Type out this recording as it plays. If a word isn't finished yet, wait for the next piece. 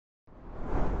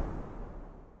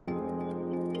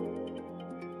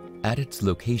At its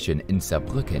location in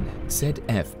Saarbrücken,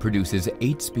 ZF produces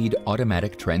 8-speed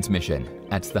automatic transmission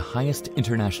at the highest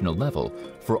international level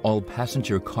for all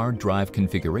passenger car drive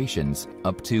configurations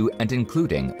up to and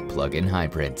including plug-in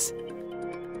hybrids.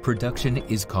 Production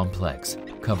is complex,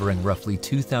 covering roughly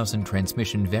 2,000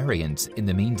 transmission variants in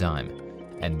the meantime,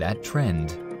 and that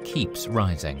trend keeps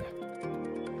rising.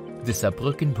 The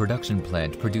Saarbrücken production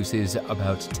plant produces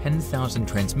about 10,000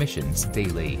 transmissions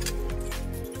daily.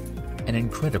 An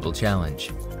incredible challenge,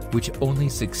 which only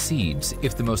succeeds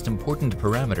if the most important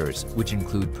parameters, which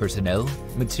include personnel,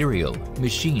 material,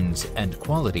 machines, and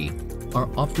quality, are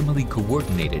optimally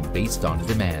coordinated based on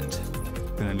demand.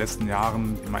 In den letzten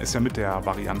Jahren, man ist ja mit der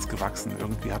Varianz gewachsen.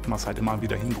 Irgendwie hat man es halt immer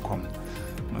wieder hinbekommen.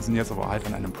 Wir sind jetzt aber halt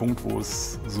an einem Punkt, wo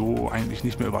es so eigentlich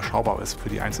nicht mehr überschaubar ist für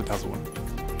die Einzelpersonen.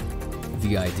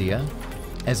 The idea?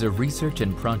 As a research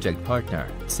and project partner,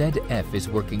 ZF is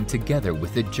working together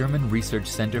with the German Research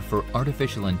Center for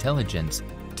Artificial Intelligence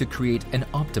to create an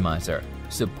optimizer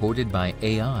supported by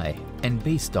AI and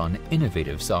based on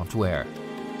innovative software.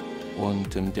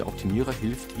 Und der Optimierer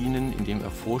hilft Ihnen, indem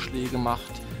Vorschläge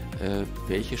macht,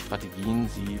 welche Strategien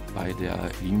Sie bei der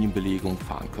Linienbelegung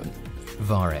fahren können.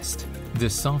 VariSt. The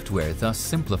software thus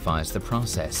simplifies the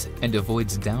process and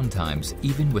avoids downtimes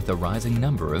even with a rising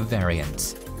number of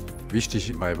variants.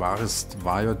 Wichtig bei VariSt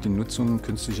war ja die Nutzung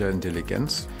künstlicher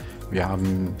Intelligenz. Wir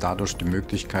haben dadurch die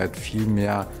Möglichkeit, viel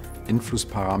mehr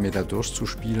Einflussparameter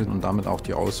durchzuspielen und damit auch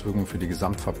die Auswirkungen für die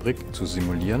Gesamtfabrik zu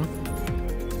simulieren.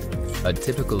 A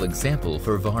typical example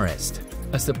for VariSt.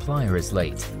 A supplier is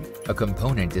late. A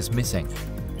component is missing.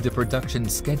 The production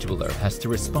scheduler has to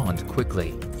respond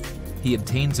quickly. He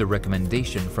obtains a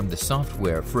recommendation from the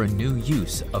software for a new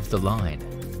use of the line.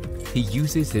 He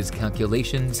uses his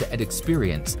calculations and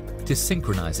experience to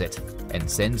synchronize it and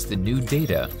sends the new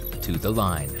data to the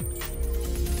line.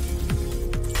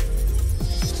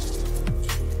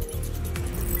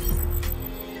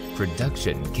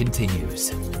 Production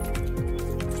continues.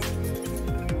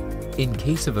 In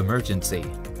case of emergency,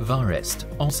 VariSt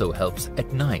also helps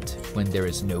at night when there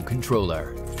is no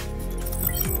controller.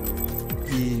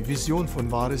 Die Vision von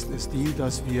VariSt ist die,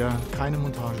 dass wir keine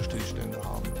Montagestillstände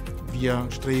haben. Wir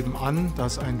streben an,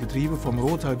 dass ein Getriebe vom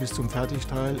Rohteil bis zum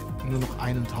Fertigteil nur noch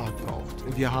einen Tag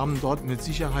braucht. Wir haben dort mit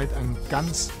Sicherheit eine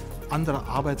ganz andere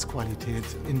Arbeitsqualität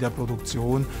in der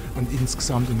Produktion und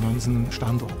insgesamt im ganzen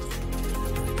Standort.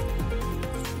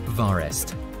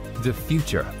 VariSt, the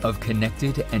future of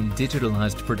connected and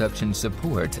digitalized production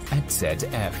support at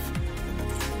ZF.